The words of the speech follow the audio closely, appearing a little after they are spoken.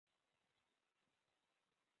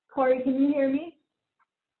Corey, can you hear me?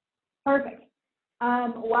 Perfect.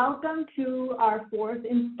 Welcome to our fourth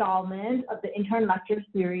installment of the Intern lecture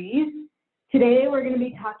series. Today we're going to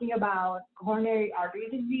be talking about coronary artery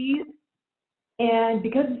disease. And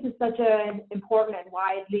because this is such an important and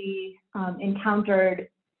widely encountered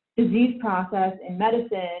disease process in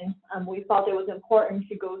medicine, we felt it was important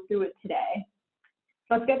to go through it today.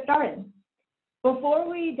 So let's get started. Before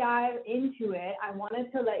we dive into it, I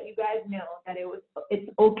wanted to let you guys know that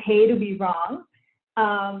it's okay to be wrong.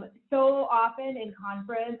 So often in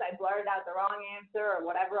conference, I blurted out the wrong answer or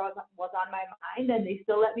whatever was on my mind, and they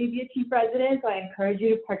still let me be a chief resident, so I encourage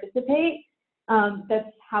you to participate. That's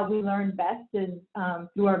how we learn best, is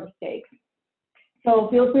through our mistakes. So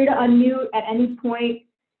feel free to unmute at any point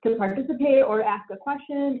to participate or ask a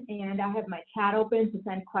question, and I have my chat open to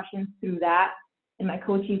send questions through that, and my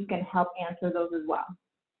co-chiefs can help answer those as well.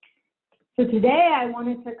 So today I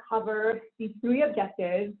wanted to cover these three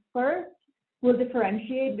objectives. First, we'll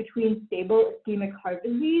differentiate between stable ischemic heart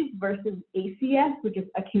disease versus ACS, which is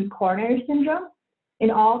acute coronary syndrome,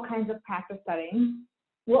 in all kinds of practice settings.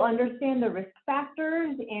 We'll understand the risk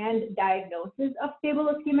factors and diagnosis of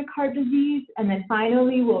stable ischemic heart disease, and then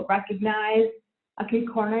finally we'll recognize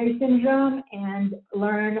acute coronary syndrome and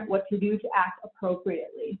learn what to do to act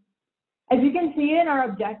appropriately. As you can see in our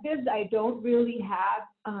objectives, I don't really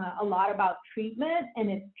have a lot about treatment, and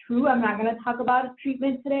it's true, I'm not going to talk about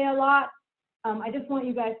treatment today a lot. I just want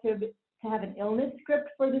you guys to have an illness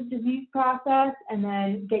script for this disease process, and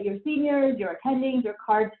then get your seniors, your attendings, your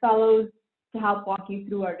CARDS fellows to help walk you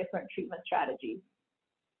through our different treatment strategies.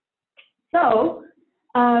 So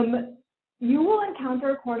you will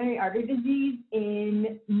encounter coronary artery disease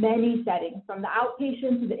in many settings, from the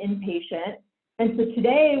outpatient to the inpatient. And so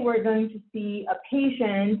today we're going to see a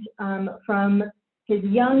patient from his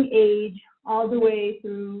young age all the way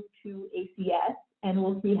through to ACS, and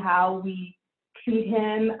we'll see how we treat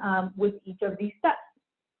him with each of these steps.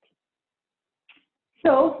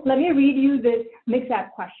 So let me read you this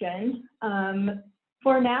mix-up question.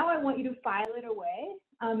 For now, I want you to file it away,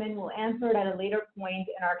 and we'll answer it at a later point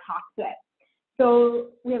in our talk today. So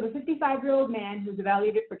we have a 55-year-old man who's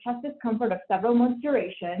evaluated for chest discomfort of several months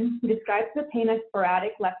duration. He describes the pain as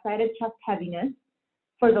sporadic left-sided chest heaviness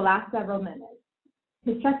for the last several minutes.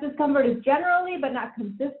 His chest discomfort is generally but not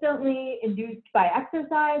consistently induced by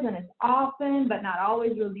exercise, and is often but not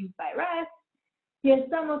always relieved by rest. He has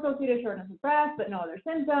some associated shortness of breath but no other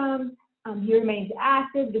symptoms. He remains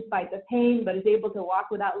active despite the pain but is able to walk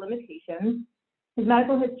without limitations. His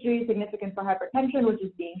medical history is significant for hypertension, which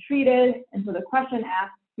is being treated, and so the question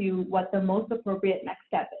asks you what the most appropriate next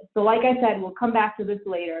step is. So like I said, we'll come back to this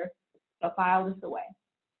later, so file this away.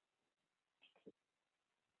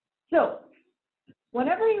 So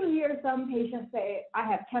whenever you hear some patient say, I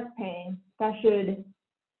have chest pain, that should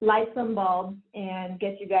light some bulbs and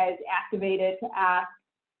get you guys activated to ask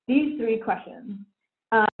these three questions.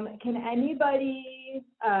 Can anybody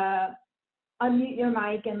unmute your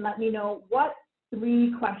mic and let me know what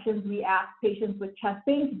three questions we ask patients with chest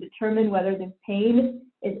pain to determine whether this pain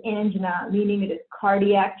is angina, meaning it is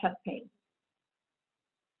cardiac chest pain?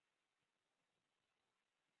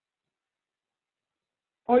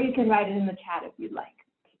 Or you can write it in the chat if you'd like.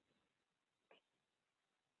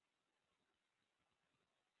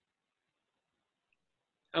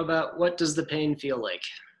 How about, what does the pain feel like?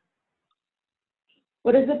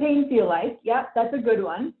 What does the pain feel like? Yep, that's a good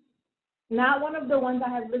one. Not one of the ones I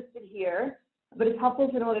have listed here, but it's helpful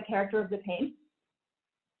to know the character of the pain.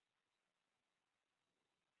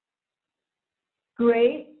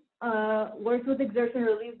 Great. Works with exertion,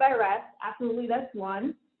 relieved by rest. Absolutely, that's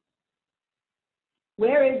one.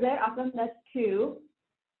 Where is it? Awesome, that's two.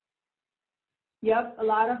 Yep, a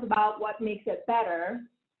lot of about what makes it better.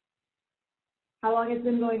 How long it's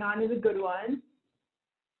been going on is a good one.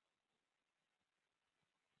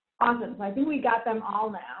 Awesome, so I think we got them all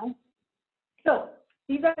now. So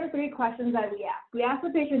these are the three questions that we ask. We ask the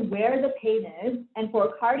patient where the pain is, and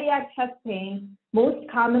for cardiac chest pain, most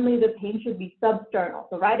commonly the pain should be substernal,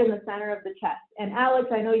 so right in the center of the chest. And Alex,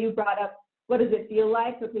 I know you brought up, what does it feel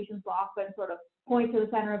like? So patients will often sort of point to the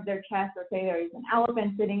center of their chest or say there is an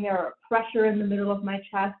elephant sitting there or pressure in the middle of my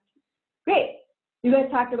chest. Great. You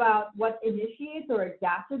guys talked about what initiates or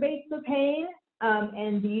exacerbates the pain,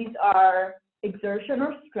 and these are exertion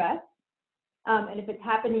or stress. And if it's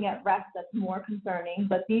happening at rest, that's more concerning,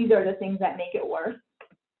 but these are the things that make it worse.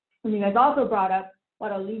 And you guys also brought up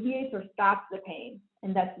what alleviates or stops the pain,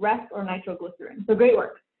 and that's rest or nitroglycerin. So great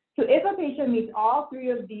work. So if a patient meets all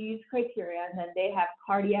three of these criteria, then they have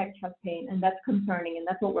cardiac chest pain, and that's concerning, and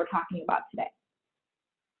that's what we're talking about today.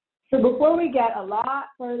 So before we get a lot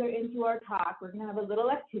further into our talk, we're going to have a little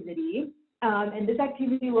activity. And this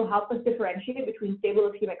activity will help us differentiate between stable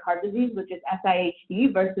ischemic heart disease, which is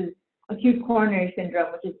SIHD, versus acute coronary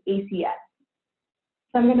syndrome, which is ACS.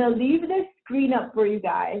 So I'm going to leave this screen up for you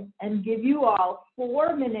guys and give you all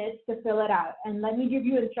 4 minutes to fill it out. And let me give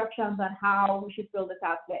you instructions on how we should fill this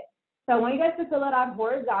out today. So I want you guys to fill it out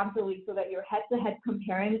horizontally so that you're head-to-head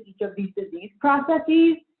comparing each of these disease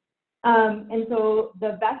processes. And so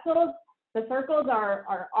the vessels, the circles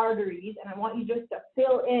are arteries, and I want you just to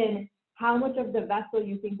fill in how much of the vessel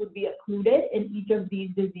you think would be occluded in each of these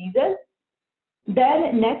diseases.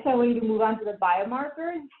 Then next, I want you to move on to the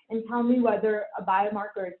biomarkers and tell me whether a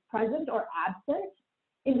biomarker is present or absent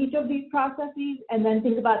in each of these processes, and then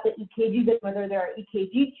think about the EKGs and whether there are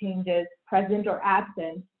EKG changes present or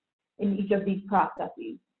absent in each of these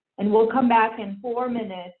processes. And we'll come back in 4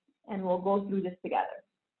 minutes and we'll go through this together.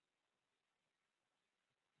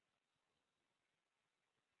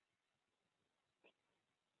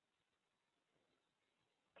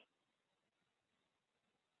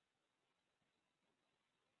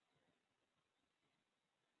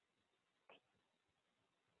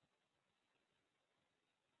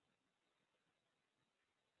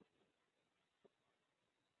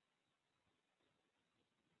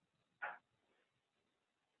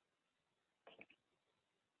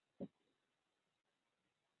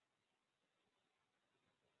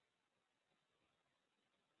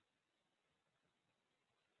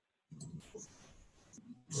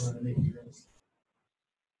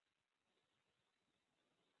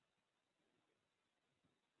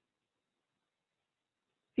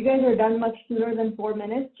 If you guys are done much sooner than 4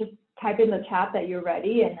 minutes, just type in the chat that you're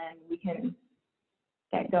ready, and then we can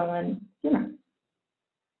get going sooner.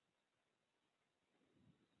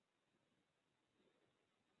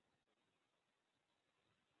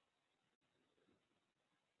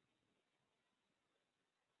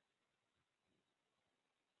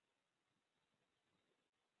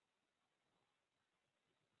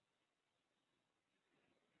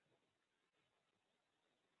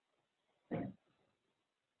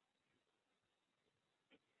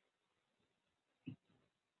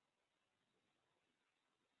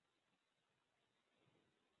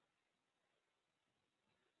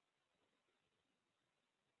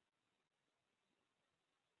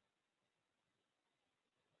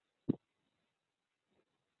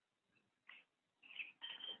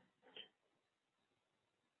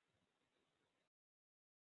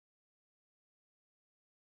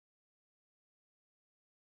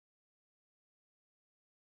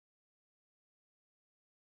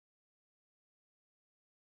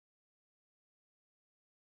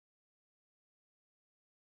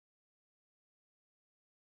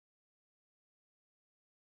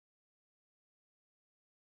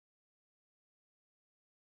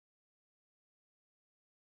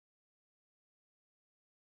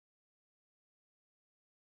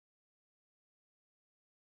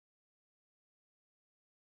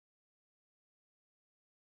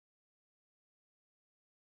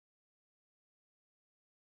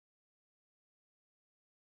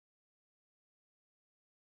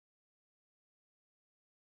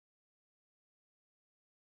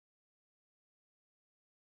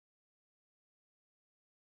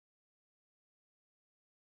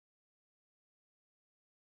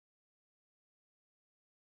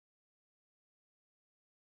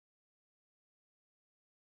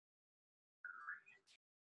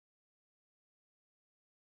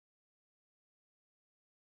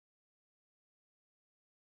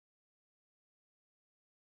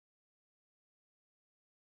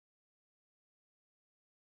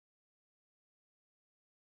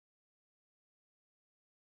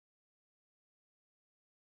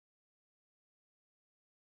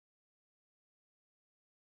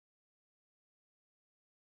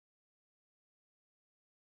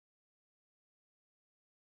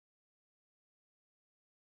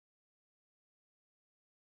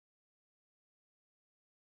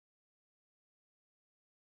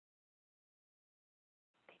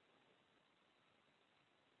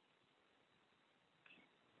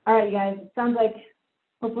 All right, guys, it sounds like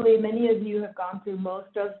hopefully many of you have gone through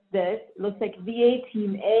most of this. It looks like VA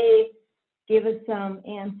Team A gave us some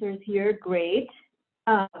answers here. Great.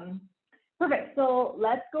 Perfect. So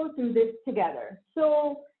let's go through this together.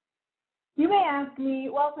 So you may ask me,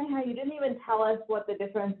 well, Sneha, you didn't even tell us what the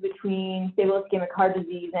difference between stable ischemic heart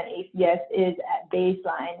disease and ACS is at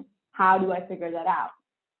baseline. How do I figure that out?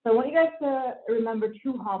 So I want you guys to remember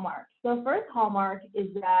 2 hallmarks. The first hallmark is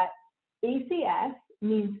that ACS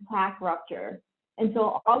means plaque rupture, And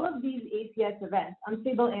so all of these ACS events,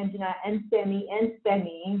 unstable angina, NSTEMI, and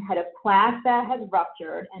STEMI, had a plaque that has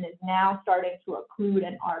ruptured and is now starting to occlude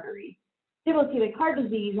an artery. Stable ischemic heart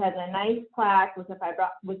disease has a nice plaque with a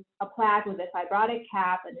fibrotic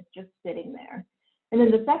cap, and it's just sitting there. And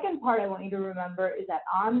then the second part I want you to remember is that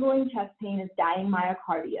ongoing chest pain is dying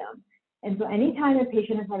myocardium. And so anytime a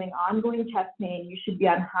patient is having ongoing chest pain, you should be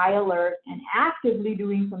on high alert and actively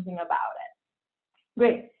doing something about it.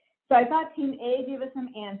 Great. So I thought Team A gave us some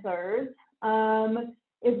answers.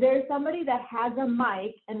 If there's somebody that has a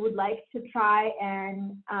mic and would like to try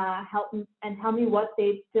and help and tell me what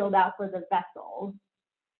they filled out for the vessels,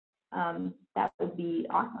 that would be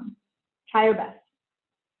awesome. Try your best.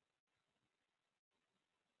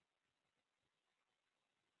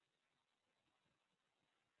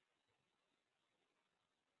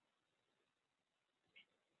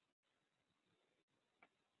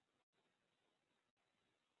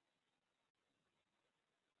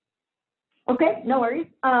 Okay, no worries.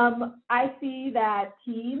 I see that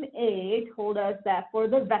Team A told us that for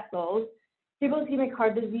the vessels, stable ischemic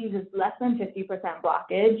heart disease is less than 50%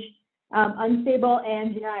 blockage. Unstable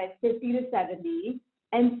angina is 50 to 70,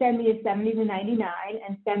 and STEMI is 70 to 99,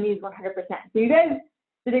 and STEMI is 100%. So you guys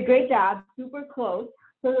did a great job, super close.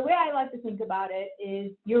 So the way I like to think about it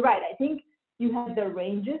is, you're right, I think you have the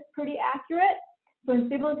ranges pretty accurate. So in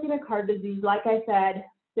stable ischemic heart disease, like I said,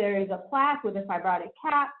 there is a plaque with a fibrotic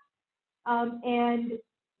cap. And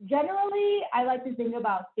generally, I like to think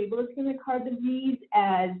about stable ischemic heart disease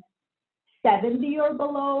as 70 or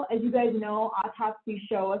below. As you guys know, autopsies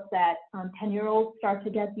show us that 10-year-olds start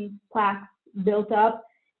to get these plaques built up.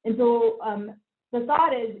 And so the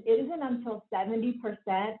thought is, it isn't until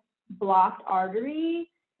 70% blocked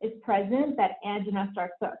artery is present that angina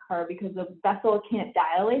starts to occur, because the vessel can't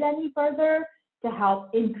dilate any further to help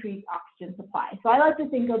increase oxygen supply. So I like to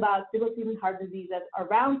think about stable ischemic heart disease as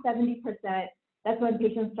around 70%. That's when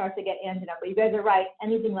patients start to get angina. But you guys are right,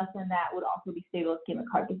 anything less than that would also be stable ischemic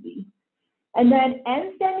heart disease. And then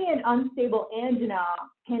NSTEMI and unstable angina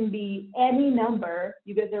can be any number.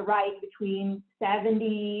 You guys are right, between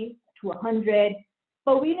 70 to 100.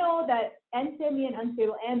 But we know that NSTEMI and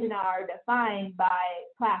unstable angina are defined by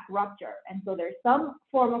plaque rupture. And so there's some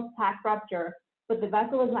form of plaque rupture, but the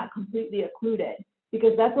vessel is not completely occluded,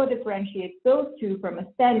 because that's what differentiates those two from a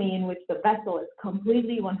STEMI, in which the vessel is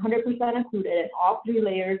completely 100% occluded and all three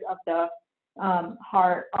layers of the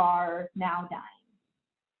heart are now dying.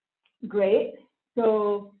 Great.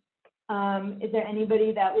 So is there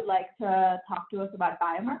anybody that would like to talk to us about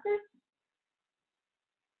biomarkers?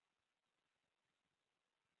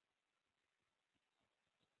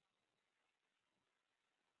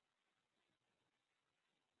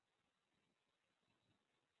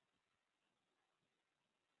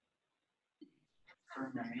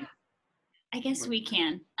 I guess we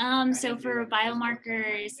can. So for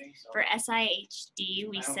biomarkers, for SIHD,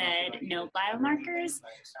 we said no biomarkers.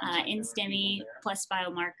 In STEMI, plus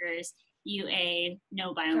biomarkers. UA,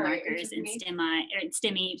 no biomarkers. And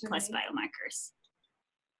STEMI plus biomarkers.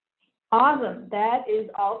 Awesome. That is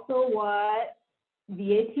also what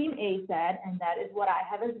VA Team A said, and that is what I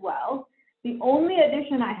have as well. The only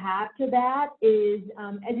addition I have to that is,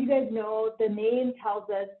 as you guys know, the name tells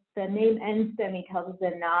us, the name NSTEMI tells us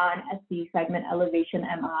a non-SC segment elevation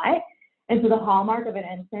MI. And so the hallmark of an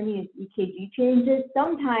NSTEMI is EKG changes.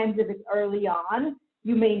 Sometimes if it's early on,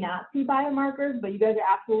 you may not see biomarkers, but you guys are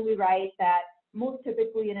absolutely right that most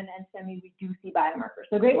typically in an NSTEMI, we do see biomarkers.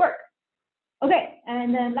 So great work. Okay,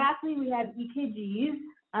 and then lastly, we have EKGs.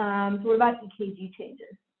 So what about EKG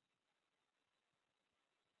changes?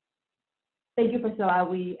 Thank you, Priscilla.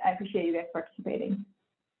 I appreciate you guys participating.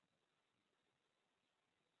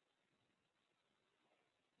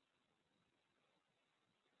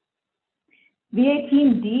 VA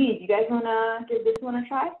Team D, do you guys want to give this one a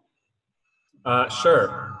try?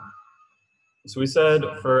 Sure. So we said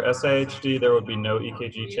for SIHD, there would be no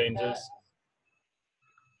EKG changes.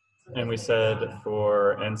 And we said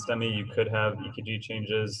for NSTEMI, you could have EKG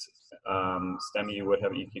changes. STEMI, you would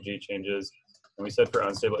have EKG changes. And we said for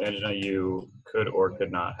unstable angina, you could or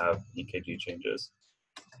could not have EKG changes.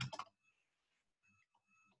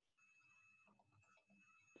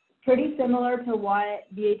 Pretty similar to what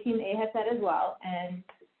VA Team A has said as well, and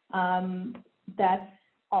that's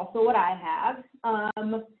also what I have.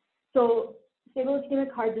 So stable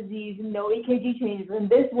ischemic heart disease, no EKG changes, and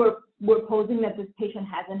this we're posing that this patient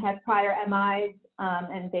hasn't had prior MIs,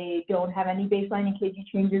 and they don't have any baseline EKG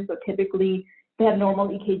changes, so typically they have normal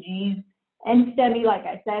EKGs. And STEMI, like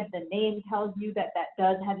I said, the name tells you that that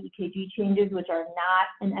does have EKG changes, which are not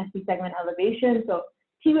an SC segment elevation. So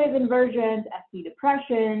T-wave inversions, SC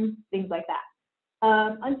depression, things like that.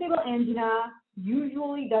 Unstable angina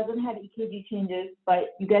usually doesn't have EKG changes,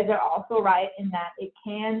 but you guys are also right in that it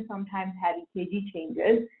can sometimes have EKG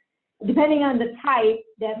changes. Depending on the type,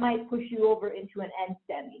 that might push you over into an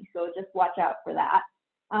NSTEMI, so just watch out for that.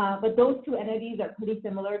 But those two entities are pretty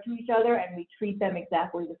similar to each other, and we treat them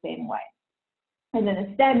exactly the same way. And then a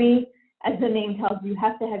STEMI, as the name tells you,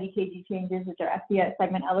 has to have EKG changes, which are ST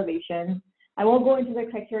segment elevations. I won't go into the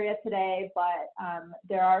criteria today, but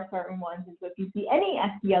there are certain ones. And so if you see any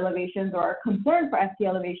ST elevations or are concerned for ST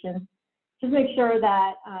elevations, just make sure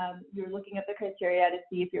that you're looking at the criteria to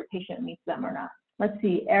see if your patient meets them or not. Let's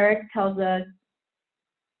see, Eric tells us,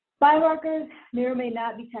 biomarkers may or may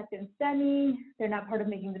not be checked in STEMI. They're not part of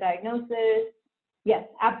making the diagnosis. Yes,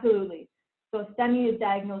 absolutely. So STEMI is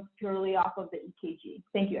diagnosed purely off of the EKG.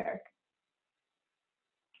 Thank you, Eric.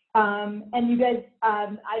 And you guys,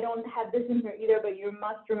 I don't have this in here either, but you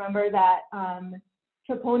must remember that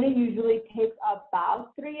troponin usually takes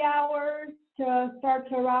about 3 hours to start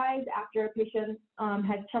to rise after a patient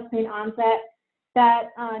has chest pain onset. That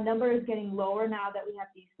number is getting lower now that we have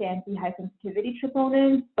these fancy high sensitivity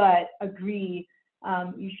troponins, but agree,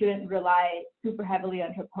 you shouldn't rely super heavily on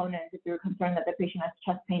troponins if you're concerned that the patient has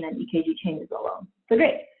chest pain and EKG changes alone. So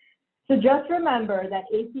great. So just remember that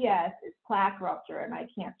ACS is plaque rupture, and I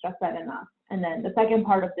can't stress that enough. And then the second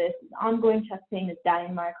part of this is ongoing chest pain is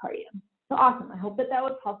dying myocardium. So awesome. I hope that that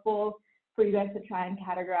was helpful for you guys to try and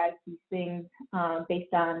categorize these things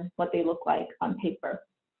based on what they look like on paper.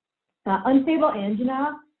 Unstable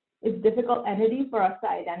angina is a difficult entity for us to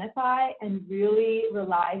identify and really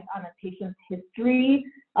relies on a patient's history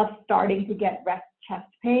of starting to get rest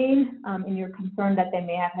chest pain, and you're concerned that they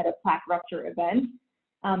may have had a plaque rupture event.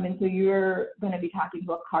 And so you're going to be talking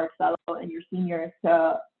to a CARD fellow and your seniors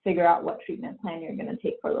to figure out what treatment plan you're going to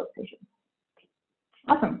take for those patients.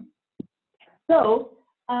 Awesome. So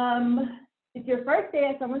it's your first day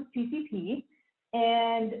at someone's PCP,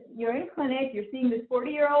 and you're in clinic. You're seeing this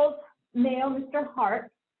 40-year-old male, Mr.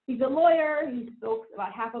 Hart. He's a lawyer. He smokes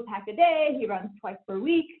about half a pack a day. He runs twice per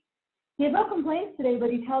week. He has no complaints today,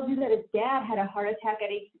 but he tells you that his dad had a heart attack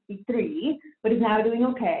at age 63, but is now doing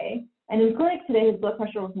okay. And in clinic today, his blood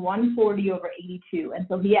pressure was 140/82. And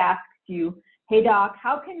so he asks you, hey doc,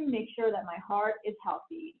 how can you make sure that my heart is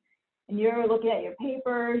healthy? And you're looking at your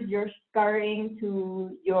papers, you're scurrying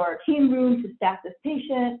to your team room to staff this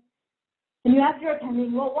patient. And you ask your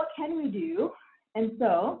attending, well, what can we do? And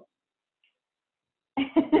so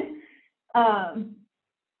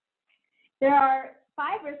there are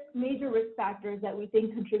 5 major risk factors that we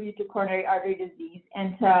think contribute to coronary artery disease,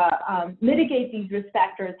 and to mitigate these risk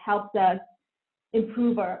factors helps us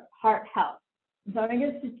improve our heart health. So I'm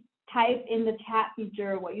going to type in the chat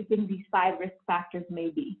feature what you think these 5 risk factors may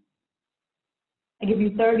be. I give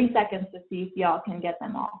you 30 seconds to see if y'all can get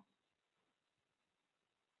them all.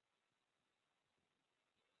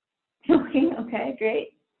 Okay,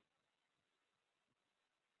 great.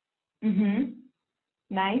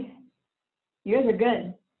 Nice. You guys are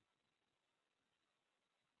good.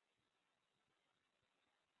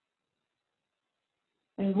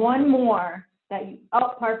 There's one more that you,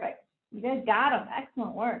 oh, perfect. You guys got them.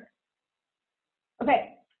 Excellent work.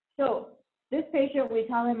 Okay, so this patient, we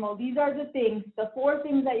tell him, well, these are the things, the 4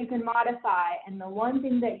 things that you can modify and the 1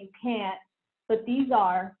 thing that you can't, but these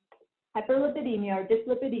are hyperlipidemia or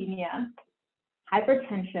dyslipidemia,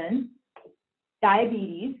 hypertension,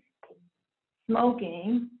 diabetes,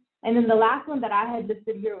 smoking, and then the last one that I had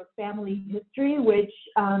listed here was family history, which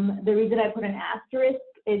the reason I put an asterisk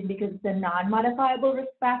is because it's a non-modifiable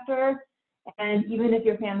risk factor, and even if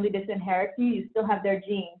your family disinherits you, you still have their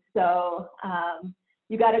genes, so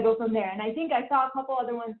you got to go from there. And I think I saw a couple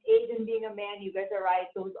other ones, age and being a man, you guys are right,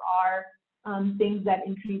 those are things that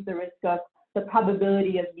increase the risk of the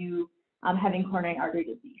probability of you having coronary artery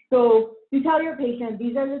disease. So you tell your patient,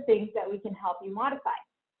 these are the things that we can help you modify.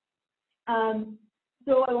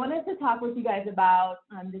 So I wanted to talk with you guys about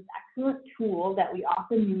this excellent tool that we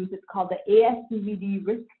often use. It's called the ASCVD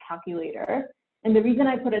risk calculator. And the reason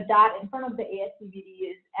I put a dot in front of the ASCVD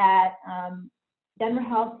is at Denver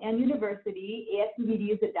Health and University,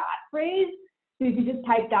 ASCVD is a dot phrase. So if you just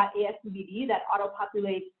type .ASCVD, that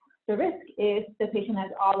auto-populates the risk if the patient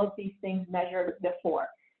has all of these things measured before.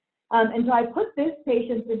 And so I put this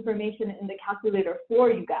patient's information in the calculator for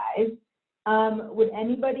you guys. Would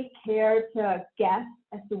anybody care to guess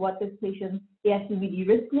as to what this patient's ASCVD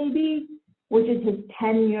risk may be, which is his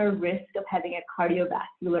 10-year risk of having a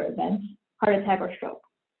cardiovascular event, heart attack or stroke?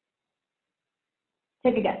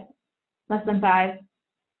 Take a guess. Less than 5.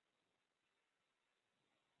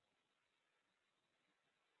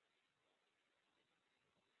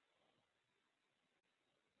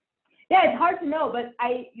 Yeah, it's hard to know, but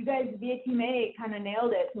you guys via Team A kind of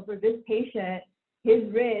nailed it. So for this patient, his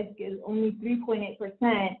risk is only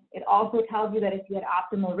 3.8%. It also tells you that if you had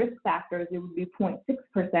optimal risk factors, it would be 0.6%,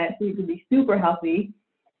 so you could be super healthy.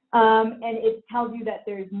 And it tells you that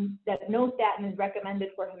no statin is recommended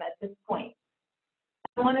for him at this point.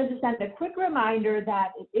 I wanted to send a quick reminder that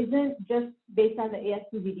it isn't just based on the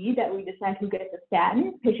ASCVD that we decide who gets a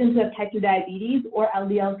statin. Patients who have type 2 diabetes or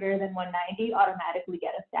LDL greater than 190 automatically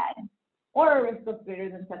get a statin, or a risk of greater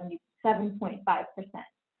than 77.5%.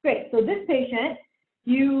 Great, so this patient,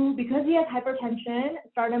 because he has hypertension,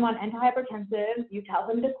 start him on antihypertensives, you tell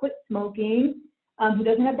him to quit smoking. He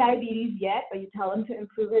doesn't have diabetes yet, but you tell him to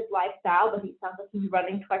improve his lifestyle, but he sounds like he's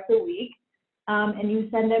running twice a week. And you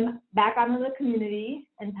send him back out into the community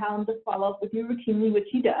and tell him to follow up with you routinely, which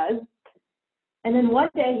he does. And then one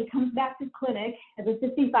day he comes back to clinic as a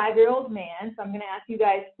 55-year-old man. So I'm going to ask you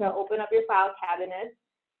guys to open up your file cabinets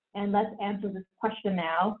and let's answer this question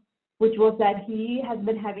now, which was that he has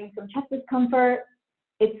been having some chest discomfort.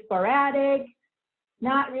 It's sporadic,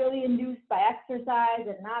 not really induced by exercise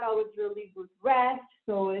and not always relieved with rest.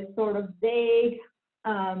 So it's sort of vague.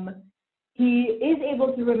 He is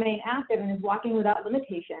able to remain active and is walking without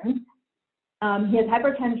limitations. He has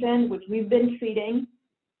hypertension, which we've been treating.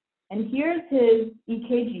 And here's his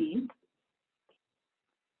EKG.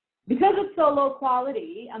 Because it's so low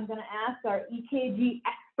quality, I'm going to ask our EKG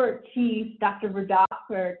expert chief, Dr.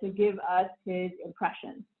 Verdoffer, to give us his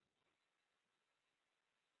impression.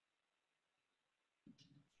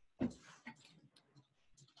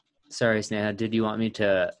 Sorry, Sneha, did you want me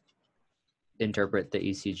to interpret the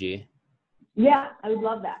ECG? Yeah, I would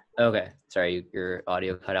love that. Okay, sorry, your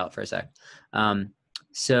audio cut out for a sec.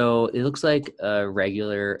 So it looks like a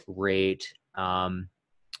regular rate,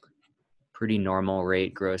 pretty normal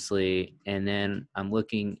rate grossly. And then I'm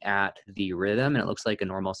looking at the rhythm and it looks like a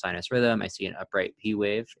normal sinus rhythm. I see an upright P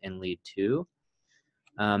wave in lead 2.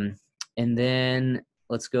 And then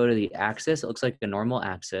let's go to the axis. It looks like a normal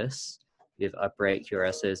axis. We have upright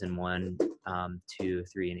QRSs in 1, 2,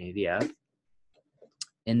 3, and AVF.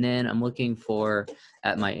 And then I'm looking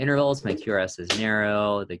at my intervals. My QRS is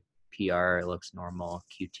narrow. The PR looks normal.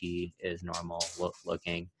 QT is normal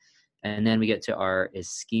looking. And then we get to our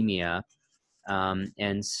ischemia,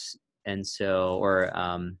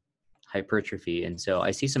 hypertrophy. And so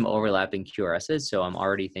I see some overlapping QRSs. So I'm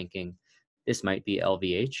already thinking this might be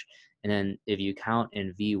LVH. And then if you count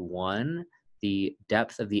in V1, the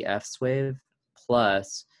depth of the F wave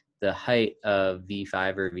plus the height of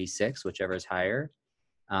V5 or V6, whichever is higher,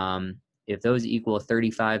 if those equal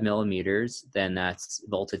 35 millimeters, then that's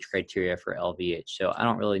voltage criteria for LVH. So I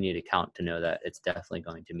don't really need to count to know that it's definitely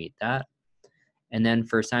going to meet that. And then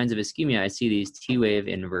for signs of ischemia, I see these T-wave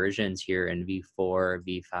inversions here in V4,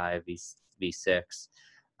 V5, V6,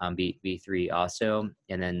 V3 also.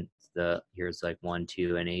 And then here's like 1,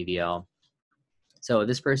 2, and AVL. So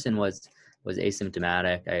this person was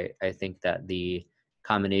asymptomatic. I think that the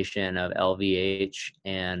combination of LVH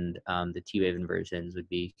and the T-wave inversions would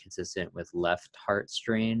be consistent with left heart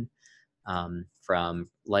strain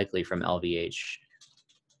likely from LVH.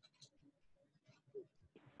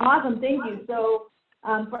 Awesome, thank you. So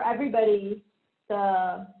for everybody,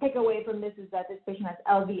 the takeaway from this is that this patient has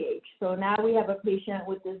LVH. So now we have a patient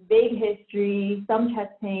with this vague history, some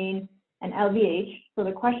chest pain, and LVH. So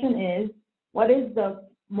the question is, what is the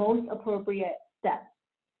most appropriate step?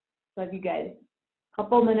 So if you guys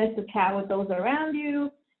couple minutes to chat with those around you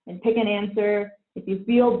and pick an answer. If you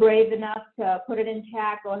feel brave enough to put it in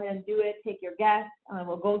chat, go ahead and do it. Take your guess.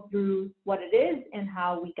 We'll go through what it is and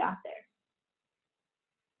how we got there.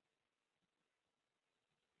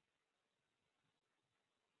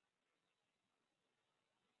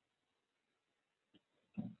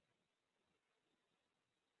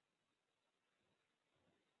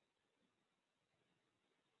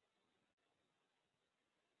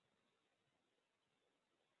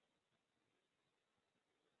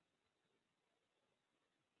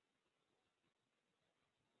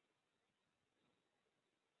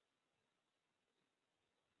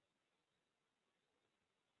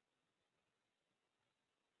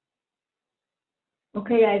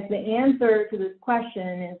 Okay, guys, the answer to this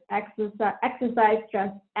question is exercise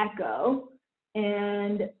stress echo.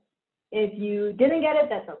 And if you didn't get it,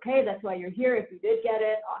 that's okay. That's why you're here. If you did get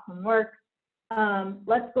it, awesome work.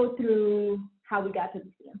 Let's go through how we got to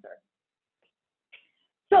this answer.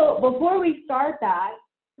 So before we start that,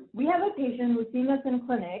 we have a patient who's seeing us in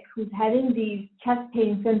clinic who's having these chest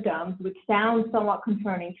pain symptoms, which sounds somewhat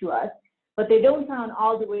concerning to us. but they don't sound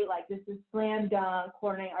all the way like this is slam dunk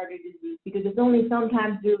coronary artery disease, because it's only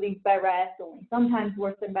sometimes relieved by rest, only sometimes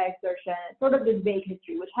worsened by exertion, sort of this vague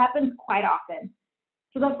history, which happens quite often.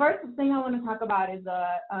 So the first thing I want to talk about is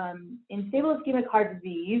in stable ischemic heart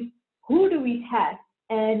disease, who do we test?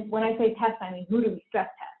 And when I say test, I mean who do we stress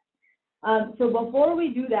test? So before we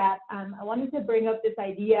do that, I wanted to bring up this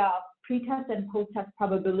idea of pre-test and post-test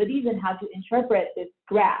probabilities and how to interpret this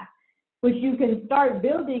graph, which you can start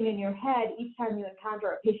building in your head each time you encounter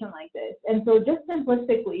a patient like this. And so just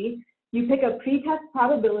simplistically, you pick a pre-test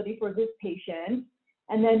probability for this patient,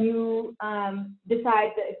 and then you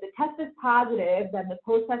decide that if the test is positive, then the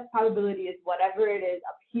post-test probability is whatever it is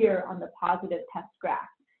up here on the positive test graph.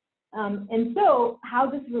 And so how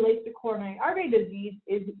this relates to coronary artery disease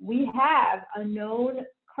is we have a known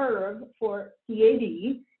curve for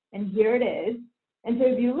CAD, and here it is. And so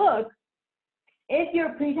if you look, if your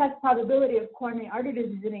pretest probability of coronary artery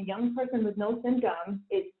disease in a young person with no symptoms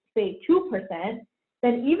is, say, 2%,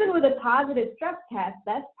 then even with a positive stress test,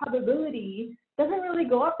 that probability doesn't really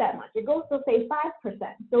go up that much. It goes to, say, 5%.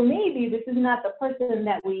 So maybe this is not the person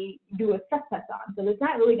that we do a stress test on, so it's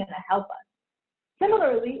not really going to help us.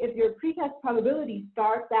 Similarly, if your pretest probability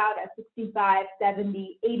starts out at 65,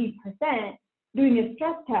 70, 80%, doing a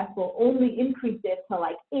stress test will only increase it to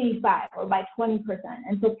like 85 or by 20%.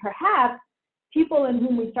 And so perhaps people in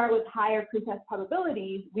whom we start with higher pretest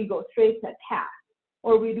probabilities, we go straight to TAF,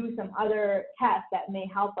 or we do some other tests that may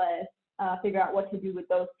help us figure out what to do with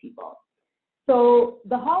those people. So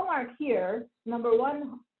the hallmark here,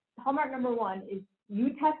 hallmark number one is you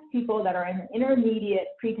test people that are in an intermediate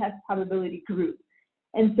pretest probability group.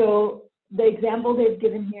 And so the example they've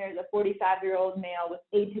given here is a 45-year-old male with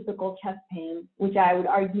atypical chest pain, which I would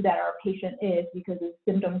argue that our patient is because his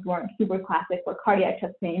symptoms weren't super classic for cardiac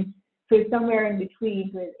chest pain. So he's somewhere in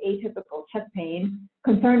between with atypical chest pain,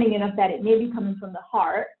 concerning enough that it may be coming from the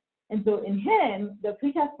heart. And so in him, the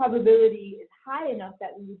pretest probability is high enough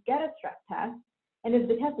that we would get a stress test. And if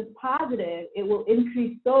the test is positive, it will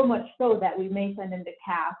increase so much so that we may send him to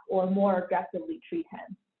CAF or more aggressively treat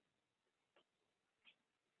him.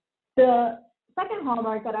 The second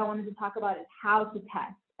hallmark that I wanted to talk about is how to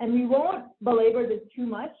test. And we won't belabor this too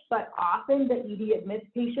much, but often the ED admits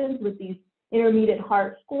patients with these intermediate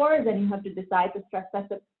heart scores, and you have to decide to stress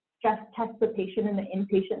test the patient in the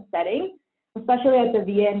inpatient setting, especially at the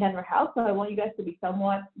VA and Denver Health. So I want you guys to be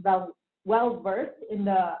somewhat well-versed in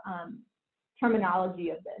the terminology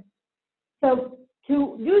of this. So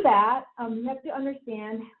to do that, you have to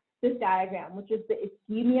understand this diagram, which is the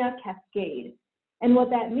ischemia cascade. And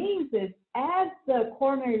what that means is as the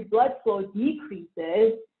coronary blood flow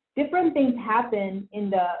decreases, different things happen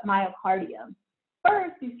in the myocardium.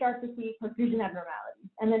 First, you start to see perfusion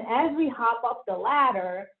abnormalities. And then as we hop up the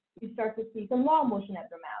ladder, you start to see some wall motion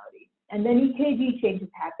abnormalities. And then EKG changes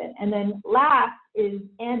happen. And then last is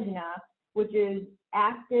angina, which is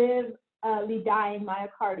actively dying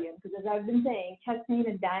myocardium. Because as I've been saying, chest pain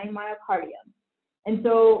is dying myocardium. And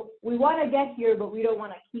so we want to get here, but we don't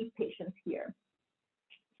want to keep patients here.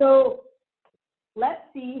 So let's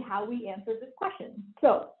see how we answer this question.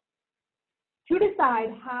 So to decide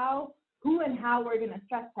who and how we're going to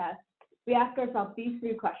stress test, we ask ourselves these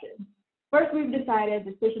three questions. First, we've decided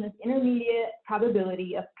this patient is intermediate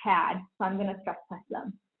probability of CAD, so I'm going to stress test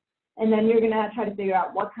them. And then you're going to try to figure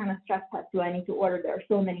out what kind of stress test do I need to order. There are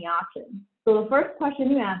so many options. So the first question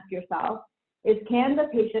you ask yourself is, can the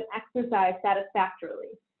patient exercise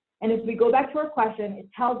satisfactorily? And if we go back to our question, it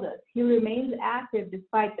tells us he remains active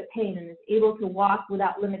despite the pain and is able to walk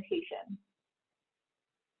without limitation.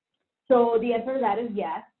 So the answer to that is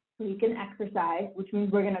yes, he can exercise, which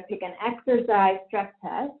means we're going to pick an exercise stress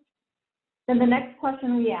test. Then the next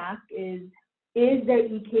question we ask is their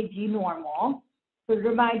EKG normal? So to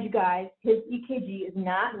remind you guys, his EKG is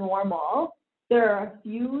not normal. There are a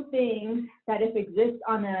few things that if exists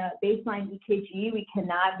on a baseline EKG, we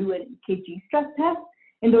cannot do an EKG stress test.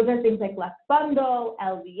 And those are things like left bundle,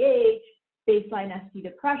 LVH, baseline ST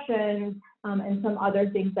depression, and some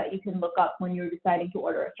other things that you can look up when you're deciding to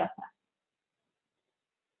order a stress test.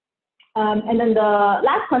 And then the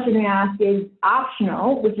last question we ask is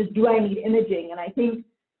optional, which is, do I need imaging? And I think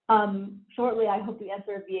shortly I hope to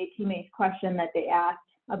answer a VA teammate's question that they asked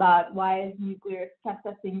about why is nuclear stress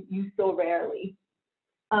testing used so rarely.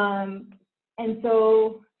 And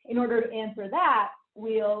so in order to answer that,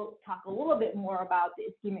 we'll talk a little bit more about the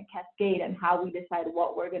ischemic cascade and how we decide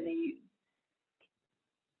what we're going to use.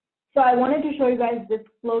 So I wanted to show you guys this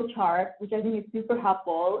flow chart, which I think is super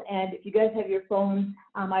helpful. And if you guys have your phones,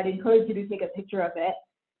 I'd encourage you to take a picture of it.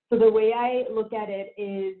 So the way I look at it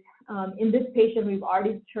is In this patient, we've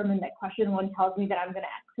already determined that question 1 tells me that I'm going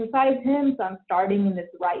to exercise him, so I'm starting in this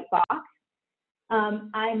right box.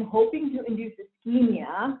 I'm hoping to induce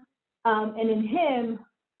ischemia, and in him,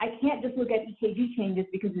 I can't just look at EKG changes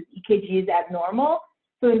because his EKG is abnormal.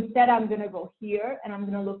 So instead, I'm going to go here, and I'm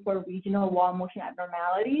going to look for regional wall motion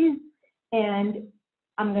abnormalities, and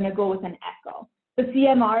I'm going to go with an echo. The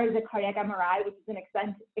CMR is a cardiac MRI, which is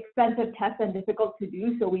an expensive test and difficult to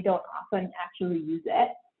do, so we don't often actually use it.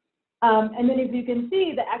 And then if you can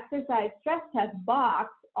see, the exercise stress test box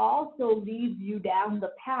also leads you down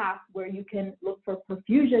the path where you can look for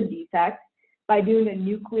perfusion defects by doing a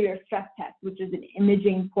nuclear stress test, which is an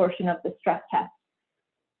imaging portion of the stress test.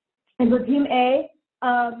 And for team A,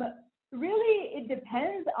 really it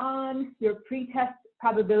depends on your pretest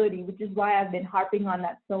probability, which is why I've been harping on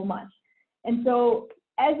that so much. And so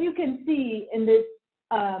as you can see in this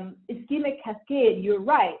ischemic cascade, you're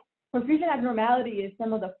right. Perfusion abnormality is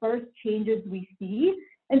some of the first changes we see.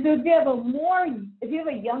 And so if you have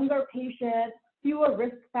a younger patient, fewer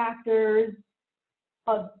risk factors,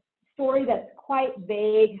 a story that's quite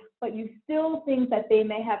vague, but you still think that they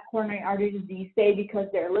may have coronary artery disease, say because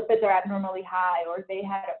their lipids are abnormally high, or they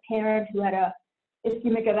had a parent who had a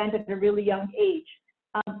ischemic event at a really young age,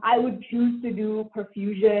 I would choose to do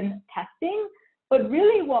perfusion testing. But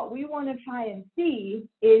really what we want to try and see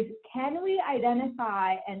is, can we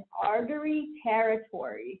identify an artery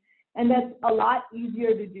territory? And that's a lot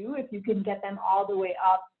easier to do if you can get them all the way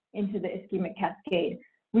up into the ischemic cascade.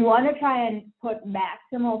 We want to try and put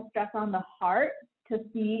maximal stress on the heart to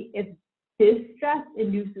see if this stress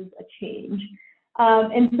induces a change.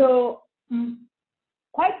 And so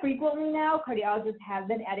quite frequently now, cardiologists have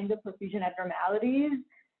been adding the perfusion abnormalities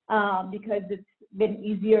because it's been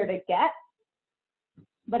easier to get.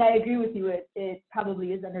 But I agree with you, it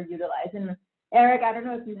probably is underutilized. And Eric, I don't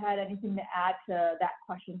know if you had anything to add to that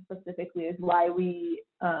question specifically, is why we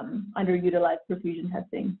underutilize perfusion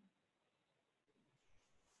testing.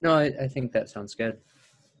 No, I think that sounds good.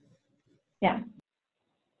 Yeah.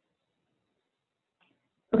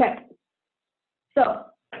 Okay. So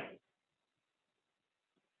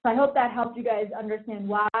I hope that helped you guys understand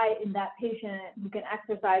why in that patient who can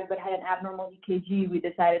exercise but had an abnormal EKG, we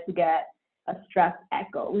decided to get a stress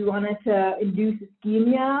echo. We wanted to induce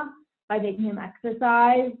ischemia by making him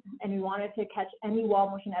exercise, and we wanted to catch any wall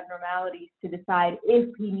motion abnormalities to decide if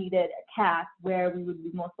he needed a cath, where we would be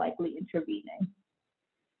most likely intervening.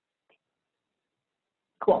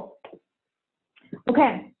 Cool.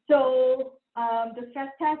 Okay, so the stress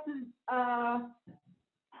test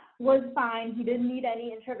was fine. He didn't need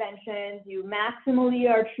any interventions. You maximally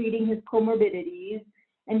are treating his comorbidities,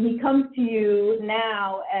 and he comes to you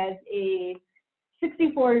now as a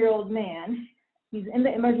 64-year-old man. He's in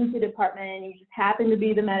the emergency department. You just happen to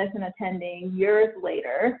be the medicine attending years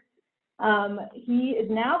later. He is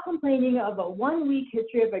now complaining of a 1-week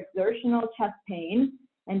history of exertional chest pain,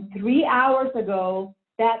 and 3 hours ago,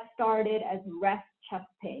 that started as rest chest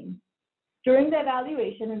pain. During the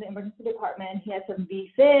evaluation in the emergency department, he had some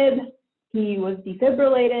VFib, he was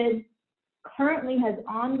defibrillated, currently has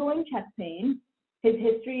ongoing chest pain. His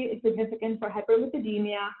history is significant for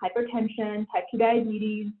hyperlipidemia, hypertension, type 2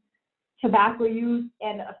 diabetes, tobacco use,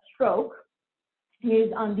 and a stroke. He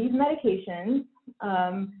is on these medications.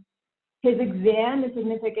 His exam is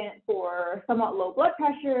significant for somewhat low blood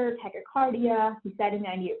pressure, tachycardia. He's setting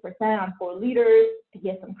 98% on 4 liters. He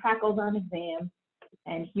has some crackles on exam.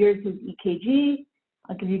 And here's his EKG.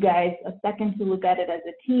 I'll give you guys a second to look at it as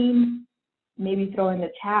a team. Maybe throw in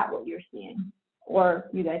the chat what you're seeing, or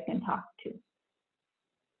you guys can talk too.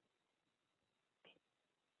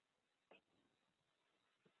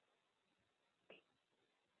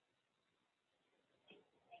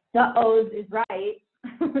 The O's is right.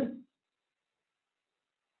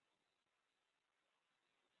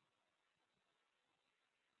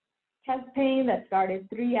 Chest pain that started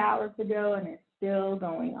 3 hours ago and is still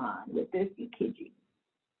going on with this EKG.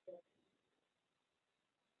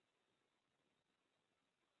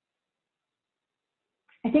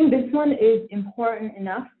 I think this one is important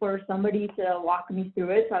enough for somebody to walk me through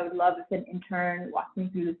it, so I would love if an intern walks me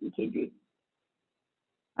through this EKG.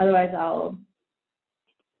 Otherwise, I'll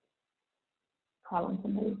call on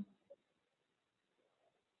somebody.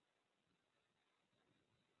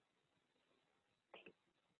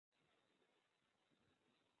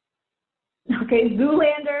 Okay,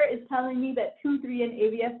 Zoolander is telling me that 2, 3, and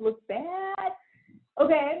AVS looks bad.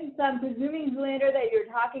 Okay, so I'm presuming, Zoolander, that you're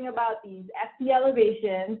talking about these FC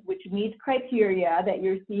elevations, which meet criteria that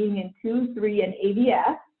you're seeing in 2, 3, and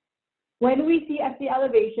AVS. When we see FC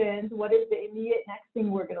elevations, what is the immediate next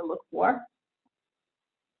thing we're going to look for?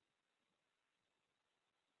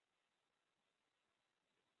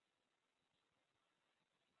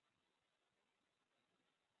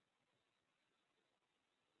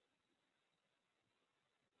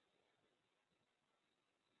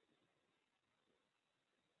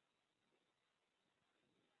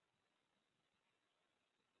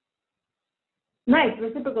 Nice,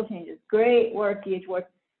 reciprocal changes. Great work, PH work.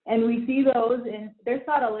 And we see those, they're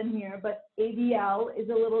subtle in here, but AVL is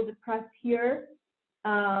a little depressed here.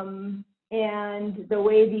 And the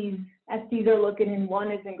way these STs are looking in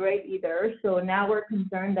one isn't great either. So now we're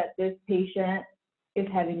concerned that this patient is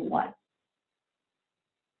having what?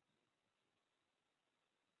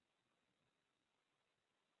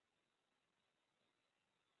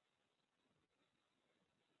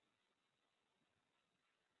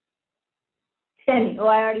 STEMI. Oh,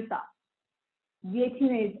 I already saw.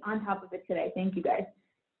 V18 is on top of it today. Thank you, guys.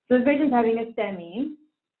 So this patient's having a STEMI.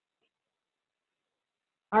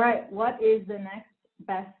 All right, what is the next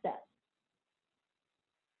best step?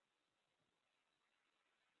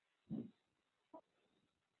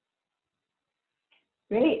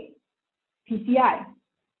 Great, PCI.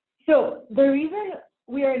 So the reason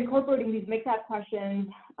we are incorporating these mixed-up questions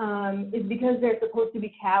is because they're supposed to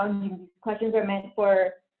be challenging. These questions are meant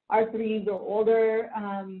for R3s or older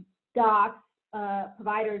docs,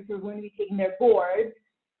 providers who are going to be taking their boards.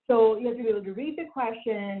 So you have to be able to read the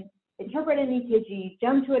question, interpret an EKG,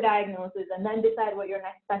 jump to a diagnosis, and then decide what your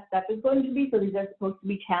next best step is going to be. So these are supposed to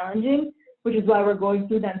be challenging, which is why we're going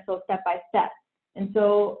through them so step by step. And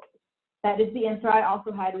so that is the answer I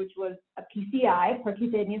also had, which was a PCI,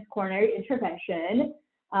 percutaneous coronary intervention.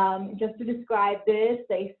 Just to describe this,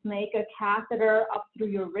 they snake a catheter up through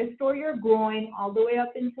your wrist or your groin, all the way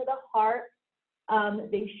up into the heart.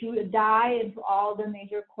 They shoot a dye into all the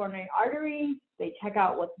major coronary arteries. They check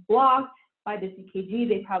out what's blocked. By this EKG,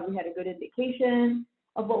 they probably had a good indication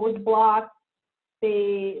of what was blocked.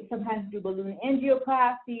 They sometimes do balloon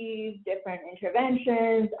angioplasties, different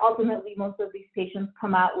interventions. Ultimately, most of these patients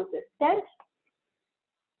come out with a stent.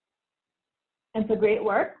 And so great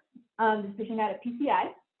work. This patient had a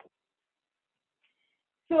PCI.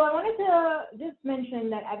 So I wanted to just mention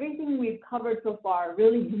that everything we've covered so far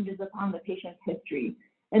really hinges upon the patient's history.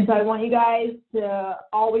 And so I want you guys to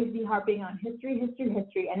always be harping on history, history,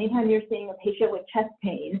 history, anytime you're seeing a patient with chest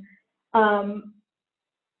pain.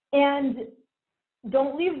 And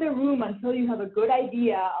don't leave the room until you have a good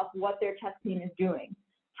idea of what their chest pain is doing,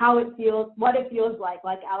 how it feels, what it feels like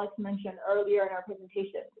Alex mentioned earlier in our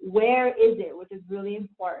presentation. Where is it, which is really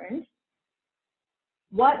important.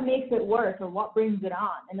 What makes it worse or what brings it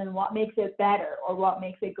on, and then what makes it better or what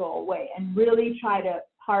makes it go away, and really try to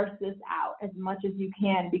parse this out as much as you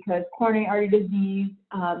can, because coronary artery disease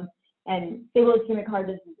and stable ischemic heart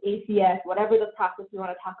disease, ACS, whatever the process we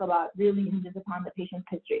want to talk about, really hinges upon the patient's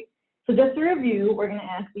history. So just to review, we're going to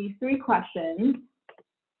ask these 3 questions,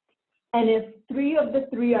 and if 3 of the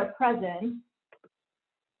 3 are present,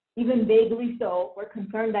 even vaguely so, we're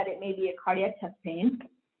concerned that it may be a cardiac chest pain.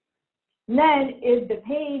 And then if the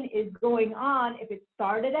pain is going on, if it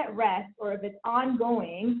started at rest or if it's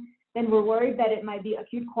ongoing, then we're worried that it might be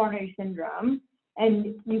acute coronary syndrome.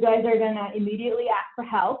 And you guys are going to immediately ask for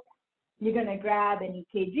help. You're going to grab an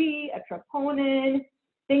EKG, a troponin,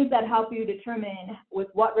 things that help you determine with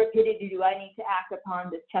what rapidity do I need to act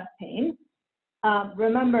upon this chest pain.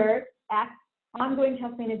 Remember, ongoing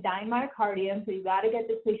chest pain is dying myocardium, so you got to get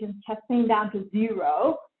this patient's chest pain down to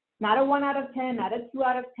 0. Not a 1 out of 10, not a 2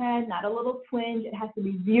 out of 10, not a little twinge. It has to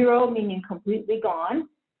be 0, meaning completely gone.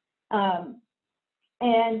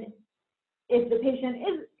 And if the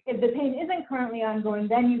pain isn't currently ongoing,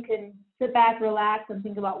 then you can sit back, relax, and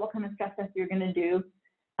think about what kind of stress test you're going to do,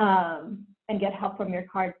 and get help from your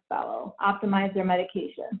card fellow. Optimize their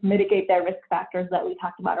medication, mitigate their risk factors that we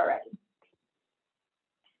talked about already.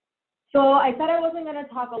 So I said I wasn't going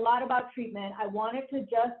to talk a lot about treatment. I wanted to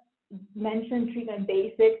just mention treatment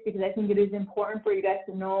basics because I think it is important for you guys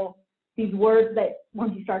to know these words that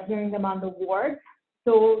once you start hearing them on the ward.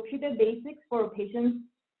 So treatment basics for patients,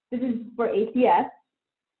 this is for ACS.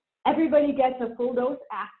 Everybody gets a full dose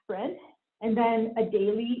aspirin and then a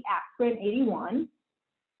daily aspirin 81.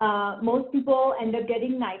 Most people end up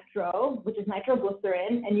getting nitro, which is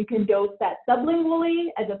nitroglycerin, and you can dose that sublingually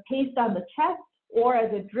as a paste on the chest or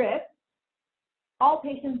as a drip. All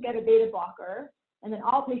patients get a beta blocker. And then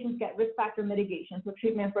all patients get risk factor mitigation, so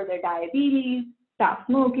treatment for their diabetes, stop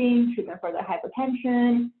smoking, treatment for their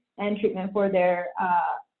hypertension, and treatment for their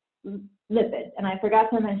lipids. And I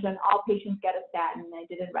forgot to mention all patients get a statin. I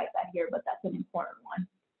didn't write that here, but that's an important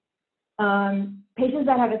one. Patients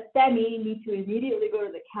that have a STEMI need to immediately go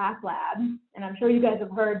to the cath lab. And I'm sure you guys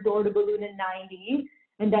have heard door to balloon in 90,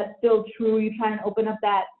 and that's still true. You try and open up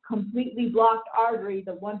that completely blocked artery,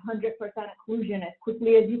 the 100% occlusion, as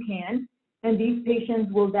quickly as you can. And these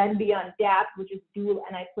patients will then be on DAP, which is dual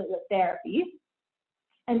antiplatelet therapy.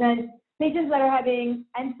 And then patients that are having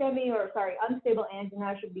unstable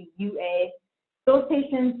angina, should be UA. Those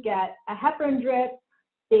patients get a heparin drip.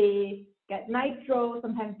 They get nitro,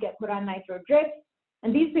 sometimes get put on nitro drips.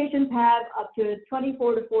 And these patients have up to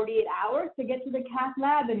 24 to 48 hours to get to the cath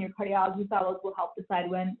lab, and your cardiology fellows will help decide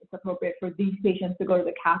when it's appropriate for these patients to go to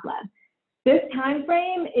the cath lab. This time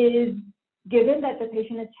frame is given that the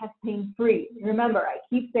patient is chest pain free. Remember, I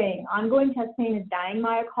keep saying ongoing chest pain is dying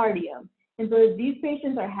myocardium. And so if these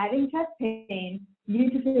patients are having chest pain, you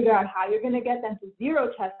need to figure out how you're going to get them to zero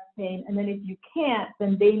chest pain. And then if you can't,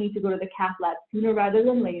 then they need to go to the cath lab sooner rather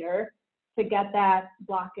than later to get that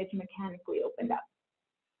blockage mechanically opened up.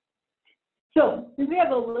 So since we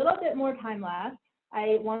have a little bit more time left,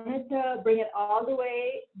 I wanted to bring it all the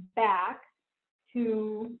way back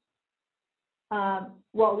to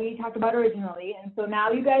what we talked about originally. And so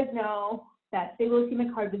now you guys know that stable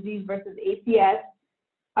ischemic heart disease versus ACS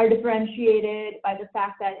are differentiated by the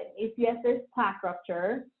fact that in ACS there's plaque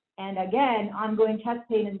rupture. And again, ongoing chest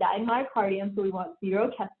pain is dying myocardium, so we want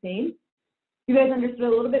zero chest pain. You guys understood a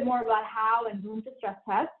little bit more about how and whom to stress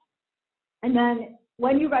test. And then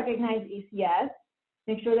when you recognize ACS,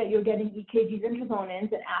 make sure that you're getting EKGs and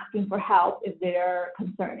troponins and asking for help if they're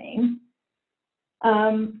concerning.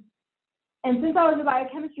 And since I was a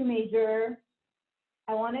biochemistry major,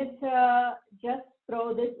 I wanted to just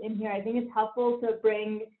throw this in here. I think it's helpful to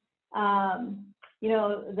bring, you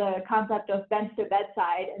know, the concept of bench to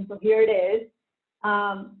bedside. And so here it is.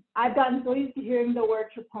 I've gotten so used to hearing the word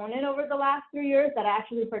troponin over the last 3 years that I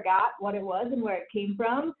actually forgot what it was and where it came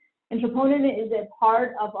from. And troponin is a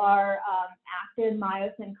part of our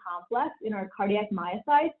actin-myosin complex in our cardiac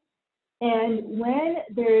myocytes. And when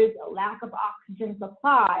there's a lack of oxygen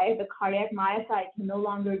supply, the cardiac myocyte can no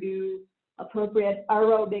longer do appropriate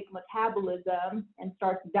aerobic metabolism and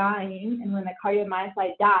starts dying. And when the cardiac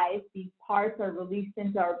myocyte dies, these parts are released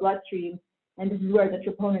into our bloodstream, and this is where the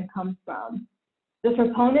troponin comes from. The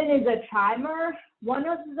troponin is a trimer. One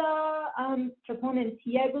of the troponin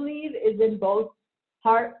T, I believe, is in both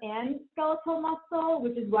heart and skeletal muscle,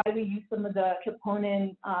 which is why we use some of the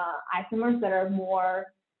troponin isomers that are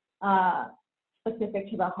more specific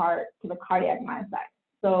to the heart, to the cardiac myocyte.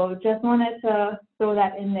 So just wanted to throw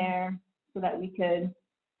that in there so that we could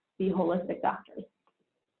be holistic doctors.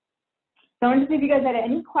 So I wanted to see if you guys had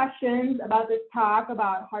any questions about this talk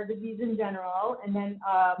about heart disease in general. And then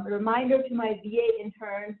a reminder to my VA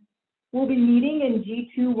interns, we'll be meeting in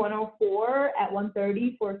G2 104 at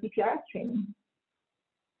 1:30 for CPRS training.